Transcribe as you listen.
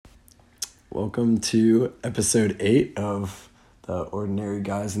Welcome to episode 8 of the Ordinary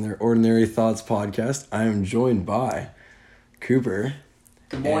Guys and Their Ordinary Thoughts podcast. I am joined by Cooper.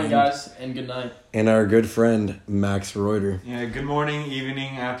 Good morning, guys, and good night. And our good friend, Max Reuter. Yeah, good morning,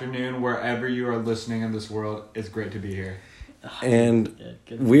 evening, afternoon, wherever you are listening in this world. It's great to be here. And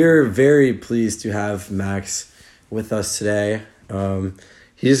we're very pleased to have Max with us today.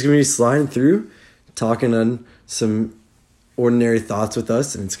 He's going to be sliding through, talking on some ordinary thoughts with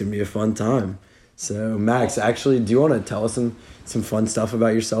us, and it's going to be a fun time. So, Max, actually, do you want to tell us some fun stuff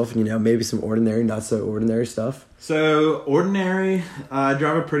about yourself and, maybe some ordinary, not so ordinary stuff? So, ordinary, I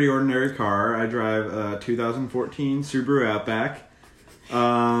drive a pretty ordinary car. I drive a 2014 Subaru Outback.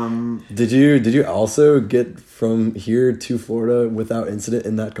 Did you also get from here to Florida without incident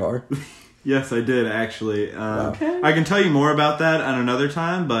in that car? Yes, I did, actually. Okay. I can tell you more about that at another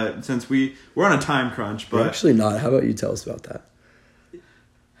time, but since we're on a time crunch. But actually not. How about you tell us about that?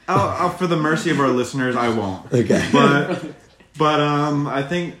 I'll, for the mercy of our listeners, I won't. Okay. But I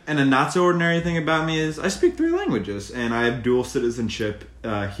think, and a not so ordinary thing about me is I speak 3 languages, and I have dual citizenship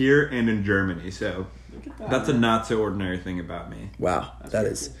here and in Germany. So that's a not so ordinary thing about me. Wow, that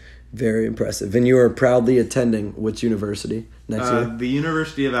is very impressive. And you are proudly attending which university next year? The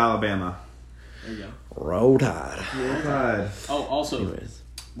University of Alabama. There you go. Roll Tide. Roll Tide. Oh, also, Anyways.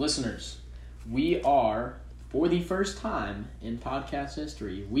 listeners, we are, for the first time in podcast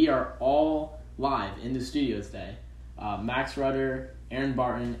history, we are all live in the studio today. Max Rudder, Aaron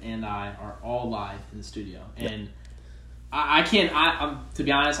Barton, and I are all live in the studio. And I'm to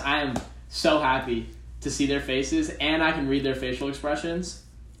be honest, I am so happy to see their faces, and I can read their facial expressions.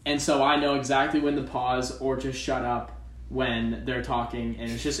 And so I know exactly when to pause or to shut up when they're talking, and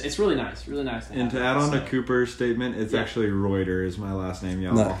it's really nice And to add on to Cooper's statement, it's actually Reuter is my last name,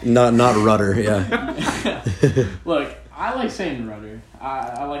 y'all. Not Rudder, yeah. Look, I like saying Rudder.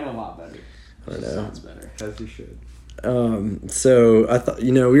 I like it a lot better. I know. Sounds better. As you should. So I thought,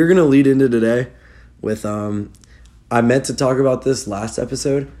 we were going to lead into today with, I meant to talk about this last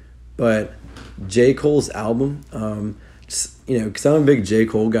episode, but J. Cole's album, because I'm a big J.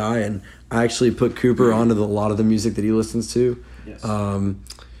 Cole guy, and I actually put Cooper onto a lot of the music that he listens to. Yes.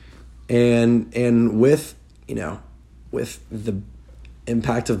 And with the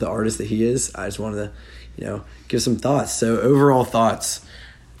impact of the artist that he is, I just wanted to, give some thoughts. So overall thoughts,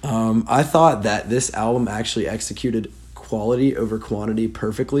 I thought that this album actually executed quality over quantity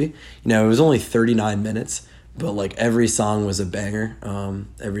perfectly. It was only 39 minutes, but like every song was a banger.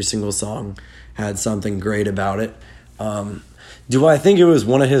 Every single song had something great about it. Do I think it was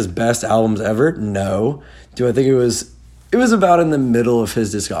one of his best albums ever? No. Do I think it was about in the middle of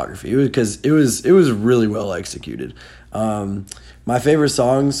his discography? It was really well executed. My favorite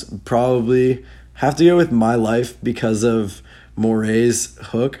songs probably have to go with My Life because of Moray's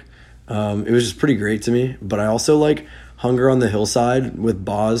hook. It was just pretty great to me, but I also like Hunger on the Hillside with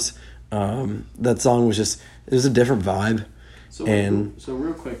Boz. That song was it was a different vibe. So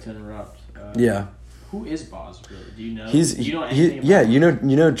real quick to interrupt. Yeah. Who is Boz really? Do you know? Do you know anything about him?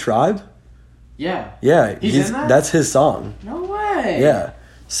 You know Tribe? Yeah. Yeah, he's in that? That's his song. No way. Yeah.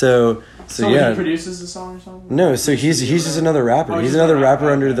 So yeah. He produces the song or something? No, so he's just another rapper. Oh, he's another rapper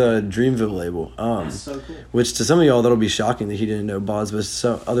under okay. the Dreamville label. That's so cool. Which to some of y'all that'll be shocking that he didn't know Boz,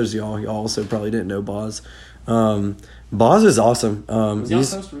 but others of y'all also probably didn't know Boz. Boz is awesome. Was he on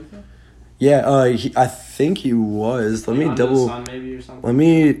Costa Rica? Yeah, I think he was. Let me double. Sun maybe or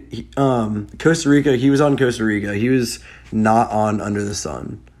something? Costa Rica. He was on Costa Rica. He was not on Under the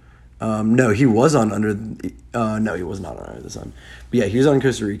Sun. No, he was on Under. No, he was not on Under the Sun. But yeah, he was on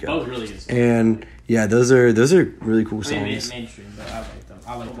Costa Rica. Both really good songs. And yeah, those are really cool songs. I mean, mainstream, but I like them.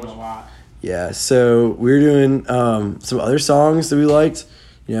 I like them a lot. Yeah, so we were doing some other songs that we liked.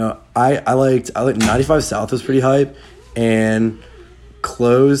 I liked 95 South was pretty hype, and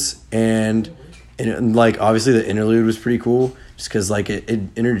Close and like obviously the interlude was pretty cool just because like it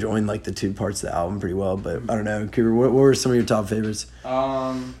interjoined like the 2 parts of the album pretty well. But I don't know, Cooper, what were some of your top favorites?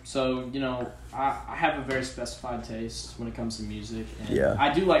 So I have a very specified taste when it comes to music. And Yeah.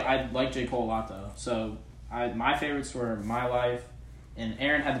 I like J. Cole a lot though. So my favorites were My Life, and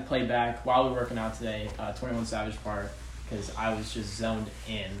Aaron had to play back while we were working out today 21 Savage part because I was just zoned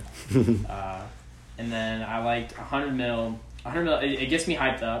in. And then I liked 100 Mil. 100 Mil, it gets me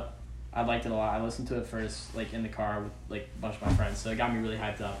hyped up. I liked it a lot. I listened to it first, like in the car with like a bunch of my friends, so it got me really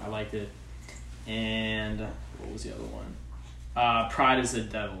hyped up. I liked it. And what was the other one? Pride is the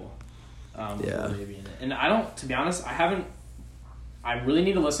Devil. Yeah. Baby in it. And to be honest, I really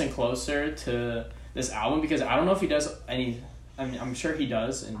need to listen closer to this album because I don't know if he does any. I mean, I'm sure he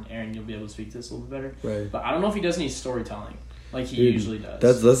does, and Aaron, you'll be able to speak to this a little bit better. Right. But I don't know if he does any storytelling like he usually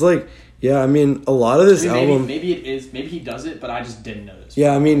does. That's like, Yeah, I mean, a lot of this album. Maybe it is. Maybe he does it, but I just didn't notice.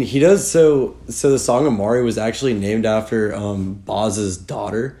 Yeah, I mean, he does. So the song Amari was actually named after Boz's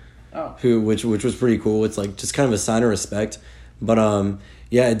daughter, which was pretty cool. It's like just kind of a sign of respect. But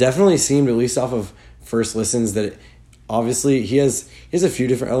yeah, it definitely seemed, at least off of first listens, that obviously he has a few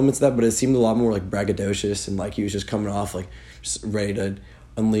different elements of that, but it seemed a lot more like braggadocious and like he was just coming off like just ready to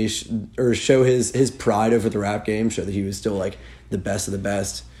unleash or show his pride over the rap game, show that he was still like the best of the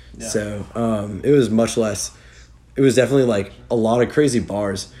best. Yeah. So it was much less. It was definitely like a lot of crazy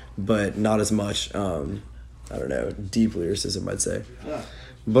bars, but not as much. I don't know, deep lyricism, I'd say. Yeah.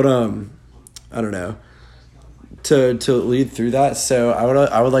 But I don't know. To lead through that, so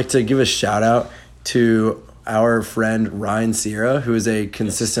I would like to give a shout out to our friend Ryan Sierra, who is a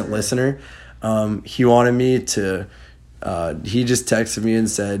consistent listener. He wanted me to. He just texted me and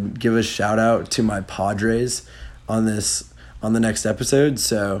said, "Give a shout out to my Padres on the next episode."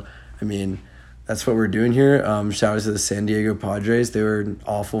 So, I mean, that's what we're doing here. Shout out to the San Diego Padres. They were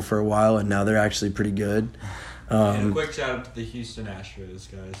awful for a while, and now they're actually pretty good. And a quick shout out to the Houston Astros,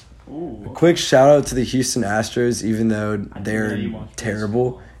 guys. Ooh. A quick shout out to the Houston Astros, even though they're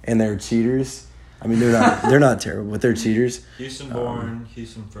terrible and they're cheaters. I mean, they're not terrible, but they're cheaters. Houston born,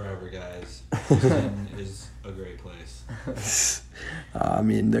 Houston forever, guys. Houston is a great place. I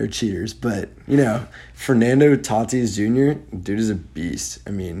mean, they're cheaters, but Fernando Tatis Jr., dude is a beast.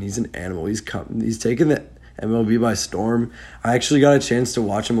 I mean, he's an animal. He's taken the MLB by storm. I actually got a chance to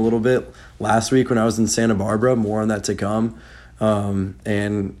watch him a little bit last week when I was in Santa Barbara. More on that to come.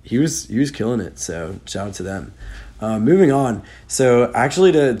 And he was killing it. So shout out to them. Moving on. So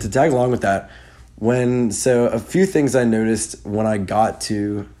actually to tag along with that, a few things I noticed when I got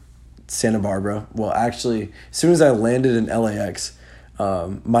to Santa Barbara. Well, actually, as soon as I landed in LAX,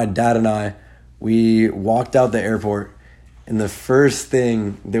 my dad and I, we walked out the airport, and the first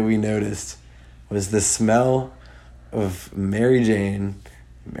thing that we noticed was the smell of Mary Jane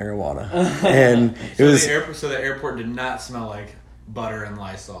marijuana. And so the airport did not smell like butter and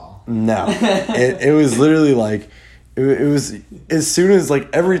Lysol. No. It was literally like it was as soon as like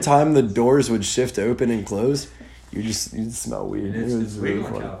every time the doors would shift open and close, you'd smell weed. It's really legal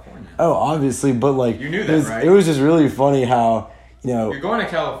funny. in California. Oh, obviously, but like you knew that, right? It was just really funny how you're going to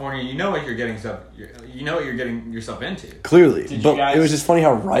California. You know what you're getting yourself into. Clearly, it was just funny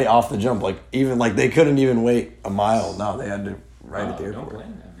how right off the jump, like even like they couldn't even wait a mile. No, they had to at the airport. Don't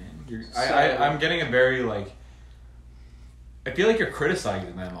blame them, man. I'm getting a very like. I feel like you're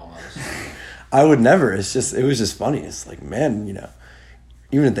criticizing them almost. I would never. It was just funny. It's like, man,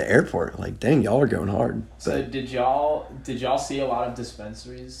 even at the airport, like, dang, y'all are going hard. So did y'all see a lot of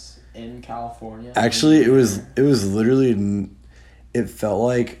dispensaries in California? Actually, it was literally, it felt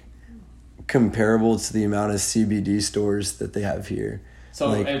like comparable to the amount of CBD stores that they have here. So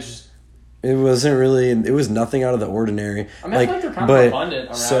like, it wasn't really. It was nothing out of the ordinary. I mean, I feel like they're kind of abundant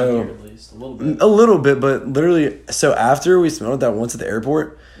around here, at least a little bit. A little bit, but literally. So after we smelled that once at the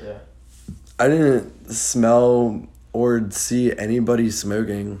airport, yeah, I didn't smell or see anybody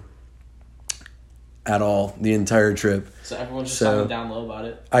smoking at all the entire trip. So everyone's just talking down low about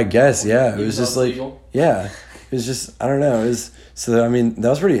it. I guess, yeah. It was just like, yeah. It was just, I don't know. It was, so I mean, that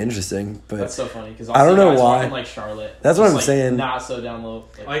was pretty interesting. But that's so funny because I don't know why. Like Charlotte, that's what I'm saying. Not so down low.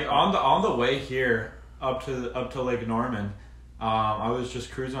 Like on the way here up to Lake Norman, I was just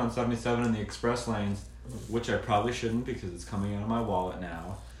cruising on 77 in the express lanes, which I probably shouldn't because it's coming out of my wallet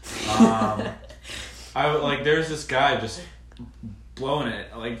now. There's this guy just blowing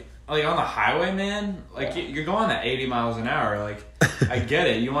it like on the highway, man. Like you're going at 80 miles an hour. Like I get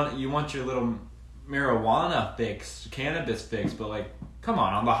it. You want your little marijuana fix, cannabis fix, but like, come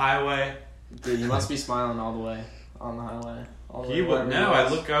on the highway. Dude, you must be smiling all the way on the highway. He would. No, I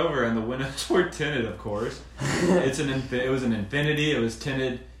look over and the windows were tinted. Of course, it was an Infiniti. It was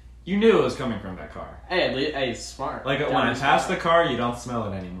tinted. You knew it was coming from that car. Hey, smart. Like when I pass the car, you don't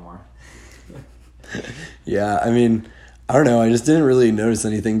smell it anymore. Yeah, I mean, I don't know. I just didn't really notice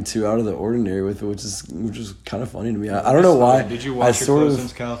anything too out of the ordinary with it, which is kind of funny to me. I don't know why. Did you wash your clothes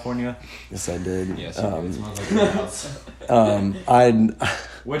since California? Yes, I did. Yes, it smells like your house.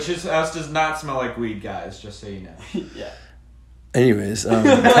 Which does not smell like weed, guys. Just so you know. Yeah. Anyways,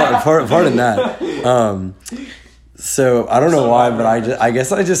 pardon that. So I don't know why, but I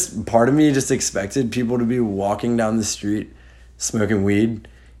guess part of me just expected people to be walking down the street smoking weed,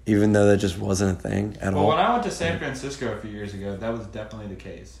 even though that just wasn't a thing at all. Well, when I went to San Francisco a few years ago, that was definitely the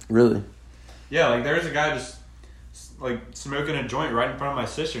case. Really? Yeah, like there was a guy just like smoking a joint right in front of my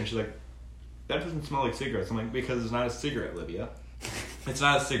sister, and she's like, "That doesn't smell like cigarettes." I'm like, "Because it's not a cigarette, Livia. It's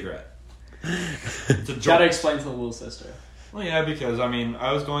not a cigarette. It's a joint." Gotta explain to the little sister. Well, yeah, because I mean,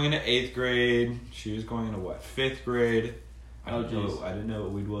 I was going into 8th grade. She was going into what, 5th grade. I didn't know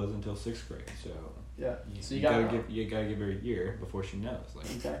what weed was until 6th grade. So yeah, so you gotta give her a year before she knows.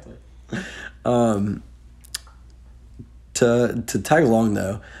 Like exactly. To tag along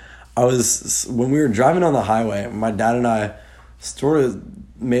though, when we were driving on the highway, my dad and I sort of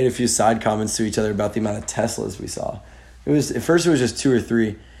made a few side comments to each other about the amount of Teslas we saw. At first it was just 2 or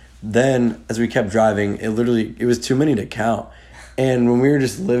 3. Then as we kept driving, it was too many to count. And when we were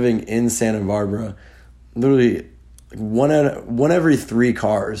just living in Santa Barbara, literally one every 3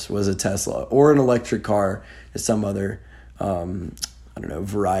 cars was a Tesla or an electric car is some other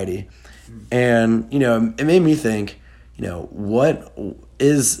variety. And it made me think, what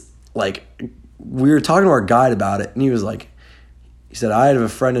is, like, we were talking to our guide about it, and he said, I have a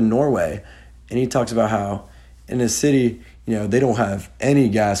friend in Norway, and he talks about how in a city, they don't have any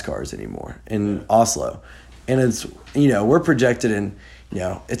gas cars anymore in Oslo. And it's, we're projected in,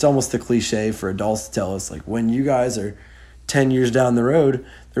 it's almost a cliche for adults to tell us, like, when you guys are 10 years down the road,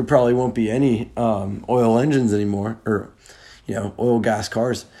 there probably won't be any oil engines anymore or, oil gas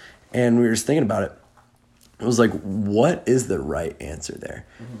cars. And we were just thinking about it. It was like, what is the right answer there?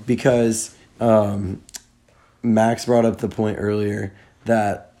 Mm-hmm. Because Max brought up the point earlier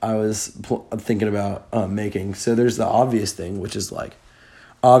that I was thinking about making. So there's the obvious thing, which is like,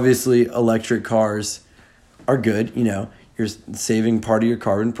 obviously electric cars are good. You're saving part of your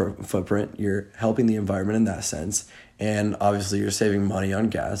carbon footprint. You're helping the environment in that sense. And obviously you're saving money on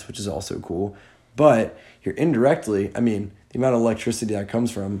gas, which is also cool. But you're indirectly, the amount of electricity that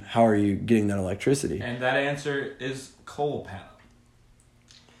comes from, how are you getting that electricity? And that answer is coal power.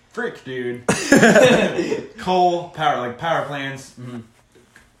 Frick, dude. Coal power, like power plants,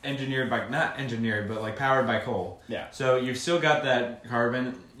 powered by coal. Yeah. So you've still got that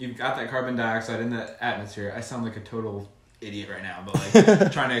carbon, carbon dioxide in the atmosphere. I sound like a total idiot right now, but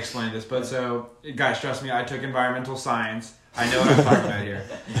like trying to explain this. But so, guys, trust me, I took environmental science. I know what I'm talking about here.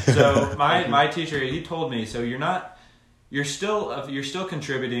 So my teacher, he told me, so you're still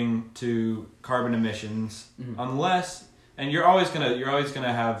contributing to carbon emissions unless, and you're always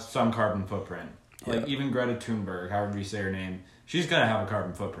gonna have some carbon footprint. Like even Greta Thunberg, however you say her name, she's gonna have a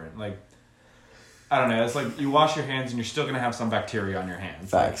carbon footprint. Like, I don't know, it's like you wash your hands and you're still gonna have some bacteria on your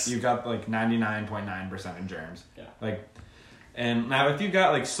hands. Facts. Like, you've got like 99.9% of germs. Yeah. Like, and now if you've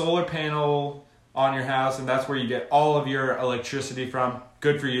got like solar panel on your house and that's where you get all of your electricity from,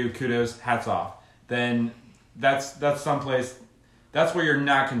 good for you, kudos, hats off. Then that's someplace, that's where you're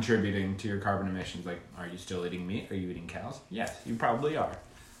not contributing to your carbon emissions. Like, are you still eating meat? Are you eating cows? Yes, you probably are.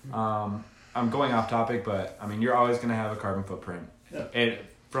 I'm going off topic, but you're always going to have a carbon footprint. Yeah.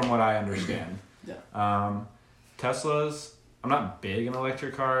 From what I understand. Yeah. Teslas, I'm not big in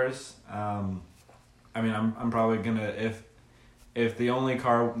electric cars. I'm probably gonna, if the only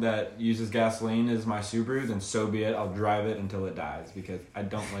car that uses gasoline is my Subaru, then so be it. I'll drive it until it dies because I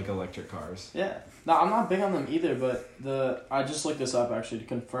don't like electric cars. Yeah. No, I'm not big on them either, but I just looked this up actually to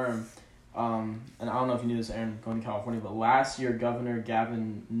confirm. And I don't know if you knew this, Aaron, going to California, but last year Governor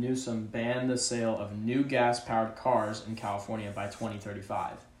Gavin Newsom banned the sale of new gas-powered cars in California by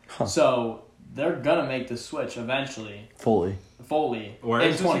 2035. Huh. So they're gonna make the switch eventually. Fully. Where in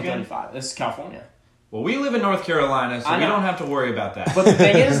is 2035. This is California. Well, we live in North Carolina, so we don't have to worry about that. But the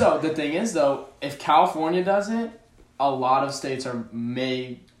thing is though, if California does it, a lot of states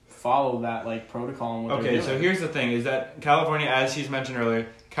may follow that like protocol and what they're doing. So here's the thing: is that California, as he's mentioned earlier,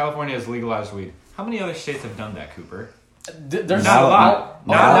 California has legalized weed. How many other states have done that, Cooper? There's not a lot.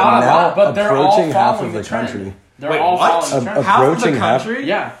 Not a lot, but they're all following half of the trend. country. They're all following the trend. Half of the country?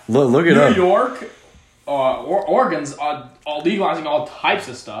 Yeah. Look it up. New York, Oregon's all legalizing all types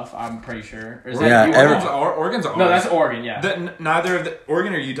of stuff. I'm pretty sure. Or is that Oregon's no, that's Oregon. Yeah. Neither of the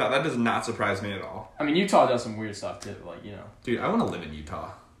Oregon or Utah. That does not surprise me at all. Utah does some weird stuff too. Like Dude, I want to live in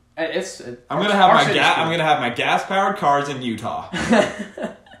Utah. I'm gonna have my gas powered cars in Utah.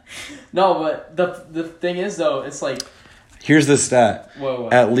 No, but the thing is though, it's like. Here's the stat. Whoa.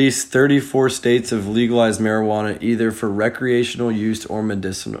 At least 34 states have legalized marijuana either for recreational use or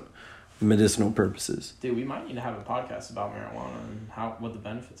medicinal purposes. Dude, we might need to have a podcast about marijuana and what the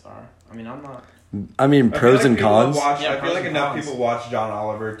benefits are. I'm not. Pros and cons. I feel like enough people watch John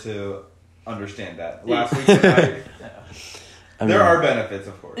Oliver to understand that. Last week tonight. There are benefits,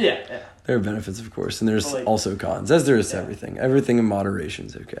 of course. Yeah. There are benefits, of course, and there's also cons, as there is to everything. Everything in moderation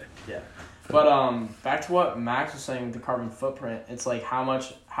is okay. Yeah. But back to what Max was saying with the carbon footprint, it's like how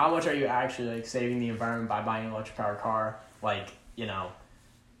much are you actually like saving the environment by buying an electric powered car? Like,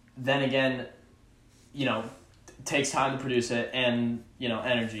 then again, it takes time to produce it and,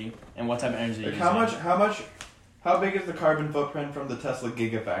 energy and what type of energy like how much How big is the carbon footprint from the Tesla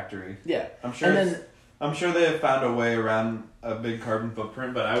Gigafactory? Yeah. I'm sure they have found a way around a big carbon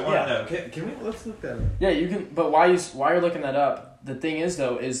footprint, but I want to know. Can we? Let's look that up. Yeah, you can. But while you're looking that up, the thing is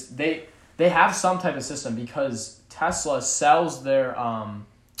though, is they have some type of system because Tesla sells their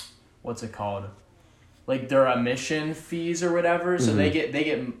what's it called, like their emission fees or whatever. So they get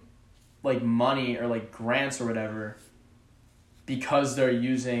like money or like grants or whatever because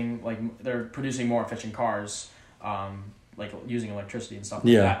they're producing more efficient cars. Like using electricity and stuff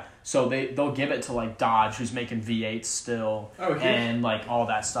like that. So they'll give it to like Dodge, who's making V8s still, and like all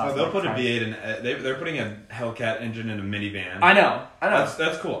that stuff. Oh, they'll put a V8 in. They're putting a Hellcat engine in a minivan. I know.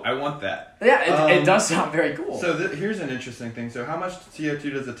 That's cool. I want that. Yeah, it does sound very cool. So here's an interesting thing. So how much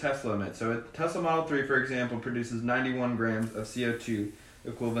CO2 does a Tesla emit? So a Tesla Model 3, for example, produces 91 grams of CO2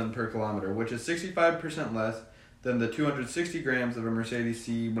 equivalent per kilometer, which is 65% less than the 260 grams of a Mercedes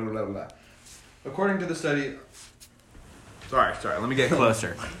C. Blah blah blah. According to the study. Sorry, let me get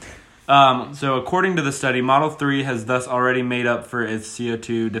closer. So according to the study, Model 3 has thus already made up for its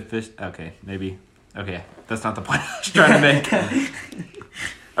CO2 deficit. Okay, that's not the point I was trying to make.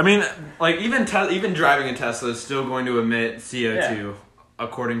 I mean, like even driving a Tesla is still going to emit CO2,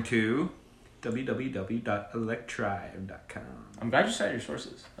 according to www.electrive.com. I'm glad you cited your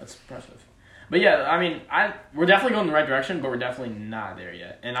sources. That's impressive. But yeah, I mean, we're definitely going in the right direction, but we're definitely not there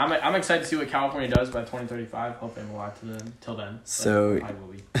yet. And I'm excited to see what California does by 2035. Hopefully I'm alive till then. So I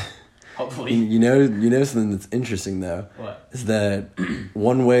will be. Hopefully. You know something that's interesting though. What? Is that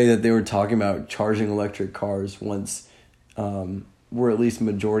one way that they were talking about charging electric cars once we're at least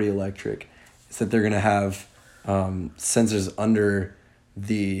majority electric is that they're gonna have sensors under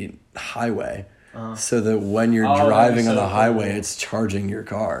the highway. So that when you're driving on the highway, it's charging your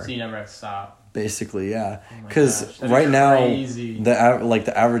car. So you never have to stop. Basically, yeah. Because right now,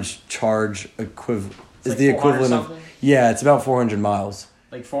 the average charge equivalent is the equivalent of it's about 400 miles.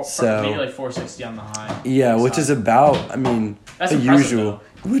 Maybe like 460 on the high. Yeah, which is about that's a usual,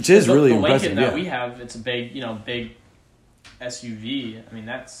 though. Which is really the impressive. Lincoln that we have, it's a big SUV. I mean,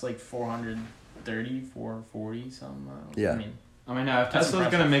 that's like 430, 440 something miles. Yeah. I mean, now if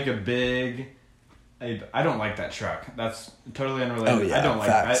Tesla's gonna make a big. I don't like that truck. That's totally unrelated. Oh, yeah, I don't like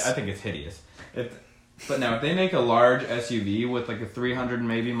facts. it. I think it's hideous. But now, if they make a large SUV with like a 300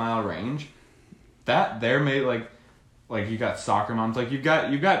 maybe mile range, that they're made like you got soccer moms. Like you've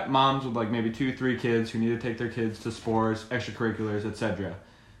got moms with like maybe 2-3 kids who need to take their kids to sports, extracurriculars, etc.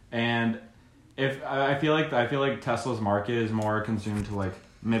 And if I feel like Tesla's market is more consumed to like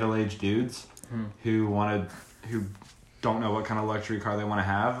middle-aged dudes who don't know what kind of luxury car they want to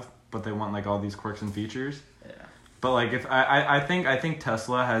have. But they want like all these quirks and features. Yeah. But like if I think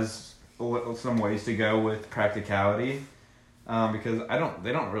Tesla has some ways to go with practicality, because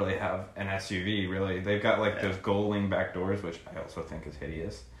they don't really have an SUV really. They've got like those gold back doors, which I also think is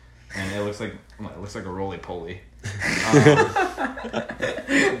hideous, and it looks like a roly poly.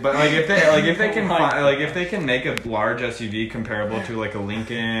 But if they can make a large SUV comparable to like a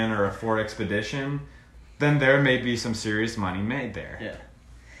Lincoln or a Ford Expedition, then there may be some serious money made there. Yeah.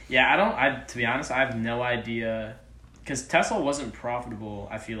 Yeah, to be honest, I have no idea, because Tesla wasn't profitable,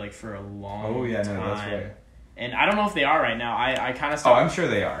 I feel like, for a long time. Oh, yeah, no, that's right. And I don't know if they are right now. I kind of stopped. Oh, I'm sure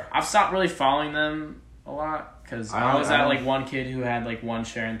they are. I've stopped really following them a lot, because I was at, like, one kid who had, like, one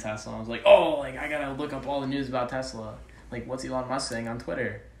share in Tesla, and I was like, I gotta look up all the news about Tesla. Like, what's Elon Musk saying on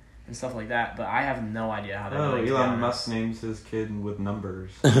Twitter? And stuff like that, but I have no idea how they're doing. Elon Musk names his kid with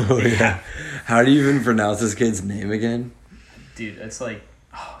numbers. Oh, yeah. How do you even pronounce this kid's name again? Dude, it's like...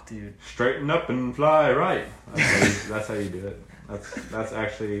 Oh, dude! Straighten up and fly right. That's how you do it. That's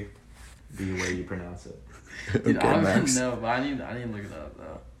actually the way you pronounce it. Dude, I don't even know, but I need to look it up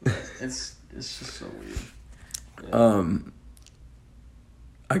though. It's just so weird. Yeah.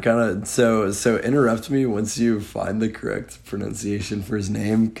 I gotta so interrupt me once you find the correct pronunciation for his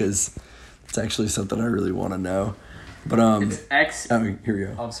name, because it's actually something I really want to know. But it's X. Oh, here we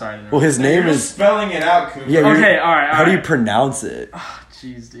go. I'm sorry. Well, his name is spelling it out, Cooper. Yeah. Okay. All right. How do you pronounce it? Oh,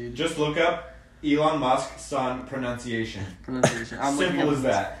 jeez, dude. Just look up Elon Musk's son pronunciation. Simple as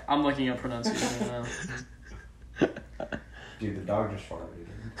that. I'm looking up pronunciation now. Dude, the dog just farted.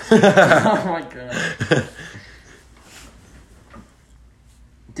 Oh my god.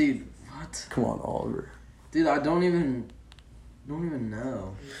 Dude, what? Come on, Oliver. Dude, I don't even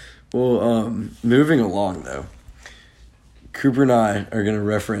know. Well, moving along though. Cooper and I are going to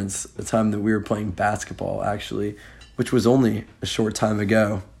reference a time that we were playing basketball, actually, which was only a short time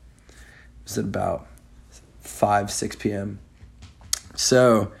ago. It was at about 5-6 p.m.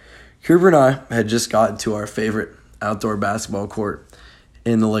 So, Cooper and I had just gotten to our favorite outdoor basketball court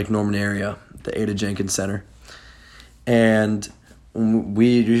in the Lake Norman area, the Ada Jenkins Center. and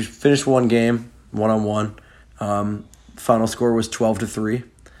we finished one game 1-on-1. Final score was 12-3.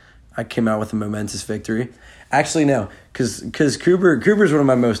 I came out with a momentous victory. Actually, no, because Cooper's one of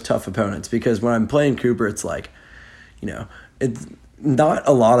my most tough opponents, because when I'm playing Cooper, it's like, it's not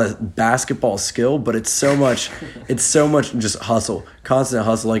a lot of basketball skill, but it's so much just hustle, constant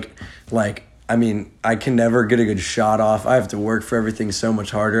hustle. Like I mean, I can never get a good shot off. I have to work for everything so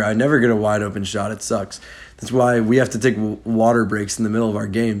much harder. I never get a wide open shot. It sucks. That's why we have to take water breaks in the middle of our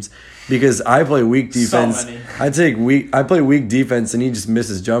games, because I play weak defense. I play weak defense, and he just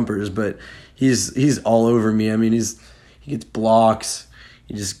misses jumpers, but he's all over me. I mean, he gets blocks.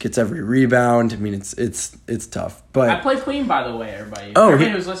 He just gets every rebound. I mean, it's tough. But I play clean, by the way, everybody. Oh,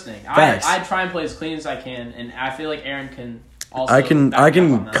 everybody who's listening, I try and play as clean as I can, and I feel like Aaron can also. I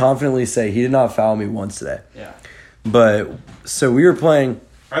can confidently say he did not foul me once today. Yeah. But so we were playing.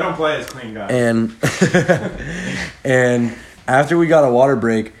 I don't play as clean guy. And after we got a water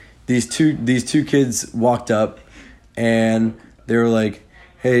break, these two kids walked up, and they were like,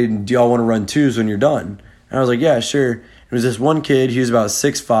 "Hey, do y'all want to run twos when you're done?" And I was like, "Yeah, sure." It was this one kid. He was about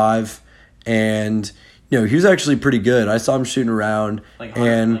 6'5", and he was actually pretty good. I saw him shooting around, like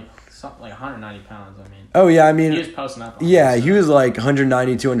 190 pounds. I mean. Oh yeah, I mean. He was posting up. He was like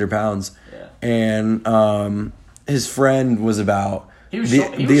 190, 200 pounds. Yeah. And his friend was about. He was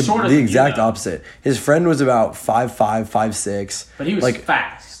shorter the than exact you, opposite. His friend was about 5'5", 5'6". But he was like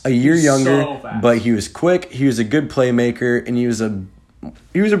fast. A year younger, so fast. But he was quick. He was a good playmaker, and he was a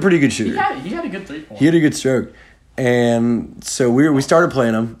pretty good shooter. He had a good 3-point. He had a good stroke, and so we started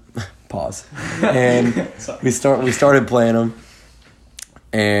playing him. Pause. And we started playing him,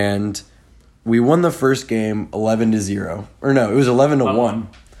 and we won the first game 11-0. Or no, it was 11-1.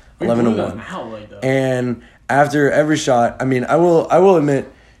 11-1. And after every shot, I mean, I will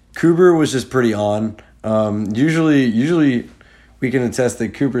admit, Cooper was just pretty on. Usually we can attest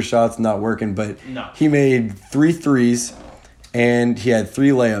that Cooper's shot's not working, but he made 3 threes, and he had 3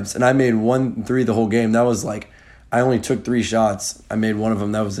 layups, and I made 1 3 the whole game. That was like, I only took 3 shots. I made 1 of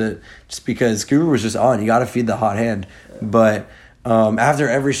them. That was it. Just because Cooper was just on. You got to feed the hot hand. But after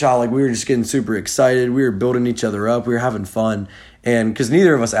every shot, like, we were just getting super excited. We were building each other up. We were having fun, and because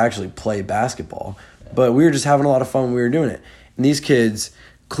neither of us actually play basketball. But we were just having a lot of fun when we were doing it. And these kids,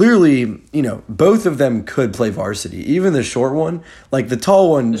 clearly, both of them could play varsity. Even the short one, like the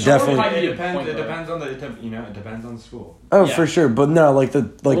tall one, definitely. It depends on the school. Oh, yeah. For sure. But no,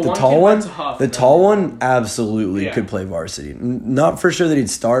 the tall one absolutely could play varsity. Not for sure that he'd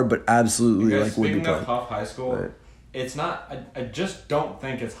start, but absolutely would be playing. Speaking of Huff High School, it's not. I just don't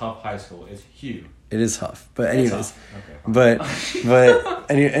think it's Huff High School. It's Hugh. It is Huff, but anyways, but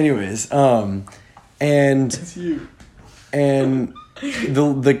anyways, and it's you. And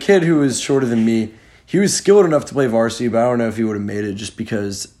the kid who was shorter than me, he was skilled enough to play varsity, but I don't know if he would have made it just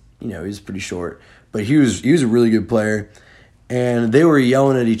because he was pretty short. But he was a really good player, and they were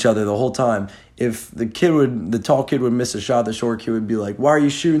yelling at each other the whole time. If the tall kid would miss a shot, the short kid would be like, "Why are you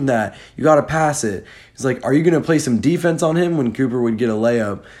shooting that? You got to pass it." He's like, "Are you going to play some defense on him?" When Cooper would get a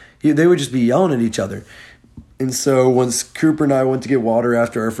layup, they would just be yelling at each other. And so once Cooper and I went to get water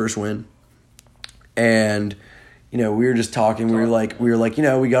after our first win, and we were just talking. We were like, we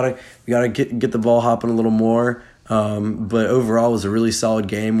gotta get the ball hopping a little more. But overall, it was a really solid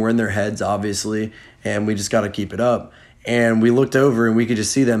game. We're in their heads, obviously, and we just got to keep it up. And we looked over, and we could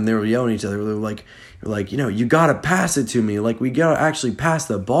just see them. They were yelling at each other. They were like, you gotta pass it to me. Like, we gotta actually pass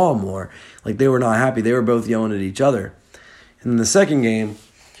the ball more. Like, they were not happy. They were both yelling at each other. And in the second game,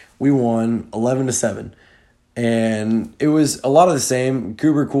 we won 11-7, and it was a lot of the same.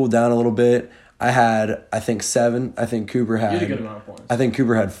 Cooper cooled down a little bit. I had, I think, 7. I think Cooper had. You had a good amount of points. I think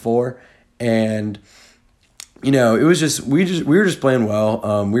Cooper had 4, and it was just we were just playing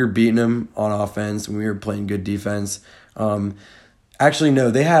well. We were beating them on offense, and we were playing good defense. Actually, no,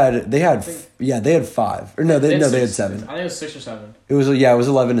 they had 5. Or no, they had 7. I think it was 6 or 7. It was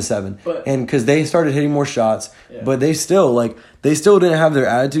 11-7. And because they started hitting more shots, but they still didn't have their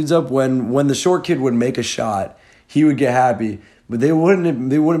attitudes up. When the short kid would make a shot, he would get happy, but they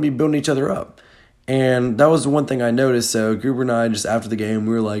wouldn't be building each other up. And that was the one thing I noticed. So Cooper and I, just after the game,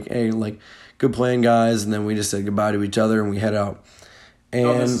 we were like, "Hey, good playing, guys," and then we just said goodbye to each other and we head out.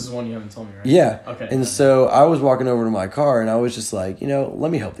 And this is one you haven't told me, right? Yeah. Okay. And so I was walking over to my car and I was just like,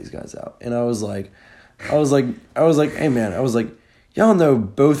 let me help these guys out. And I was like, "Hey man," I was like, "Y'all know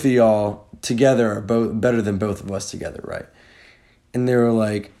both of y'all together are both better than both of us together, right?" And they were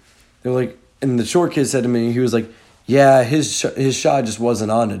like, and the short kid said to me, he was like, "Yeah, his shot just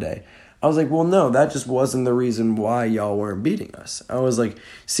wasn't on today." I was like, "Well, no, that just wasn't the reason why y'all weren't beating us." I was like,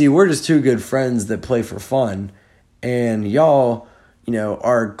 "See, we're just two good friends that play for fun, and y'all,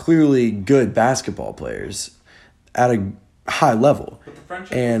 are clearly good basketball players at a high level. But the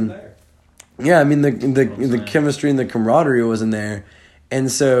friendship and was there. yeah, I mean the chemistry and the camaraderie wasn't there,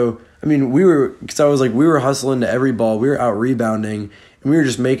 and so I mean we were hustling to every ball, we were out rebounding, and we were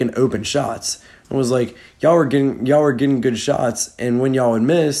just making open shots. It was like y'all were getting good shots, and when y'all would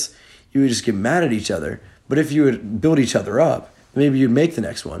miss, you would just get mad at each other. But if you would build each other up, maybe you'd make the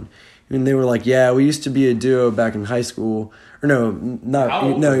next one. And they were like, yeah, we used to be a duo back in high school. Or he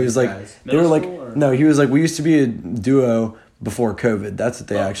was like, they were like, no, he was like, we used to be a duo before COVID. That's what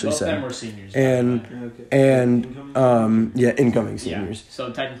they actually said. Both of them were seniors. Incoming seniors. Yeah.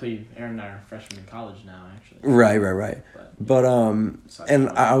 So technically, Aaron and I are freshmen in college now, actually. Right. But and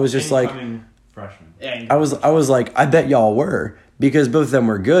I was just like, freshman. Yeah, I was like, I bet y'all were, because both of them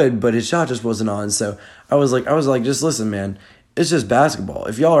were good, but his shot just wasn't on. So I was like, just listen, man, it's just basketball.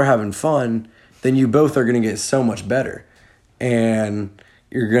 If y'all are having fun, then you both are gonna get so much better, and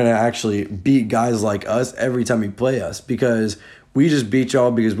you're gonna actually beat guys like us every time you play us, because we just beat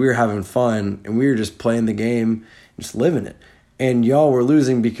y'all because we were having fun and we were just playing the game, just living it. And y'all were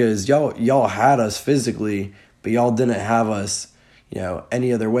losing because y'all had us physically, but y'all didn't have us,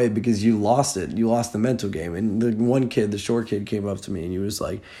 any other way, because you lost it. You lost the mental game. And the one kid, the short kid, came up to me and he was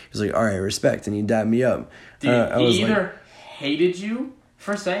like, all right, respect. And he dabbed me up. Dude, he either hated you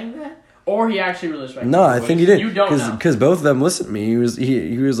for saying that, or he actually really respected you. No, I think he did. You don't know. Because both of them listened to me. He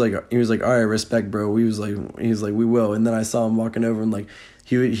was like, all right, respect, bro. He was like, we will. And then I saw him walking over and like,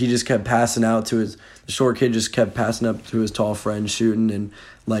 he just kept passing out to the short kid just kept passing up to his tall friend shooting, and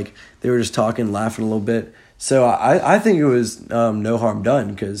like they were just talking, laughing a little bit. So I think it was no harm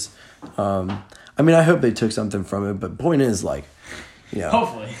done, because I hope they took something from it. But point is, like,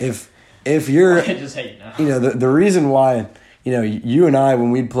 hopefully, if you're I just hate now. The reason why you and I,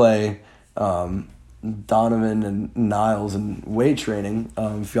 when we'd play Donovan and Niles and weight training,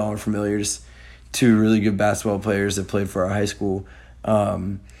 if y'all are familiar, just two really good basketball players that played for our high school,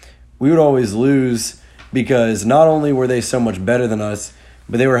 we would always lose because not only were they so much better than us,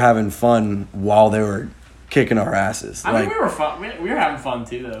 but they were having fun while they were kicking our asses. I mean, we were fun. We were having fun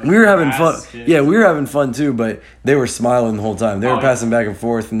too, though. We were having fun. Yeah, we were having fun too, but they were smiling the whole time. They were passing back and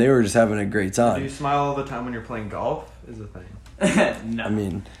forth, and they were just having a great time. Do you smile all the time when you're playing golf? Is a thing. No, I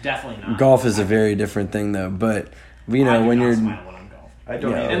mean, definitely not. Golf is a very different thing, though. But when you're smile when I'm golf. I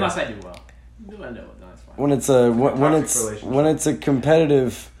don't Yeah. Unless I do well. Do I know? No, that's fine. when it's a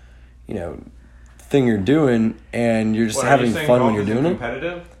competitive, thing you're doing, and you're just having fun when you're doing it.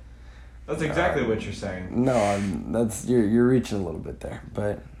 Competitive? That's exactly what you're saying. No, you're reaching a little bit there,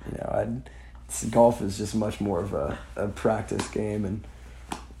 but golf is just much more of a practice game, and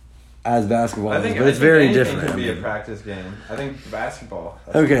as basketball, but it's very different. It can be a practice game. I think basketball.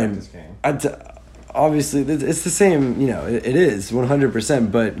 That's okay, a practice game. Obviously, it's the same. It is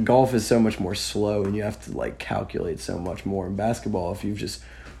 100%, but golf is so much more slow, and you have to like calculate so much more. In basketball, if you just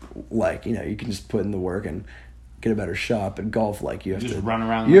you can just put in the work and get a better shot. But golf, like you have just to run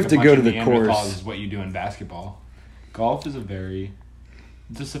around. You like have to go to the course. Is what you do in basketball. Golf is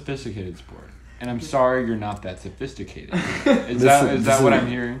it's a sophisticated sport, and I'm sorry you're not that sophisticated. Is that what I'm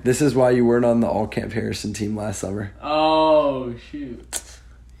hearing? This is why you weren't on the All Camp Harrison team last summer. Oh shoot!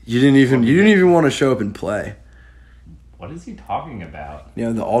 You didn't even want to show up and play. What is he talking about?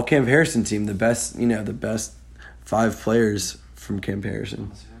 The All Camp Harrison team, the best 5 players from Camp Harrison.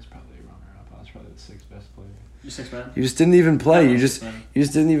 That's probably a runner-up. I was probably the 6th best player. You 6 man. You just didn't even play. You just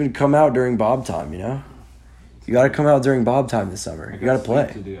didn't even come out during Bob time. You got to come out during Bob time this summer. You got to play.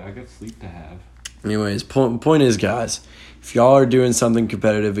 I got sleep to have. Anyways, point is, guys, if y'all are doing something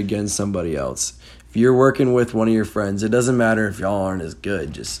competitive against somebody else, if you're working with one of your friends, it doesn't matter if y'all aren't as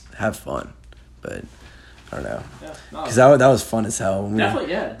good. Just have fun. But I don't know, because that was fun as hell.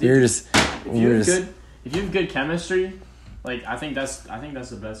 Definitely, yeah. Dude, if you have good chemistry, like I think that's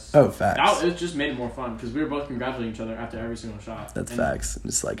the best. Oh, facts. It just made it more fun because we were both congratulating each other after every single shot. That's facts.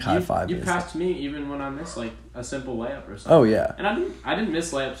 Just like high five. You passed me even when I missed like a simple layup or something. Oh yeah. And I didn't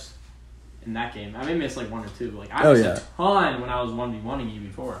miss layups in that game. I may miss like 1 or 2. Like I missed a ton when I was 1v1ing you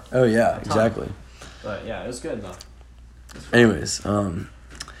before. Oh yeah, exactly. But yeah, it was good though. Anyways, done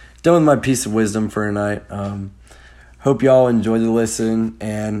with my piece of wisdom for tonight. Hope y'all enjoyed the listen,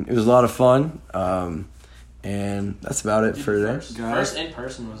 and it was a lot of fun. And that's about it for today. First in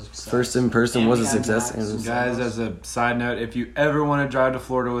person was a success. First in person was a success. Guys, as a side note, if you ever want to drive to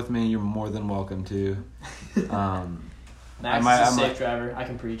Florida with me, you're more than welcome to. Max is a safe driver. I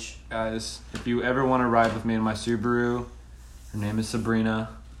can preach. Guys, if you ever want to ride with me in my Subaru, her name is Sabrina.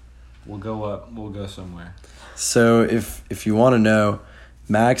 We'll go up. We'll go somewhere. So if you want to know,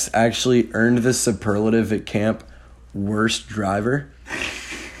 Max actually earned the superlative at camp worst driver.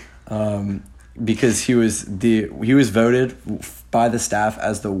 Because he was voted by the staff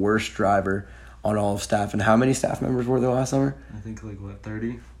as the worst driver on all of staff. And how many staff members were there last summer? I think like what,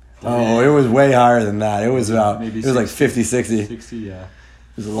 30? Oh, it was way higher than that. It was about maybe it was like 50, 60. 60, yeah. It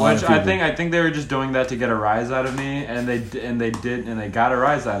was a lot of people. I think they were just doing that to get a rise out of me, and they got a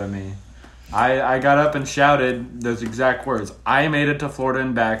rise out of me. I got up and shouted those exact words. I made it to Florida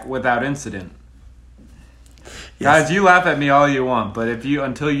and back without incident. Yes. Guys, you laugh at me all you want, but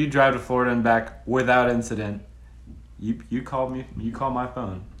until you drive to Florida and back without incident, you call me. You call my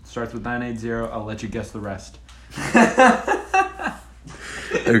phone. It starts with 980. I'll let you guess the rest.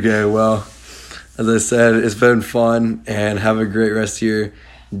 Okay, well, as I said, it's been fun, and have a great rest of your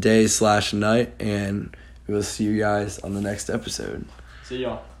day/night, and we'll see you guys on the next episode. See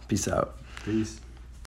y'all. Peace out. Peace.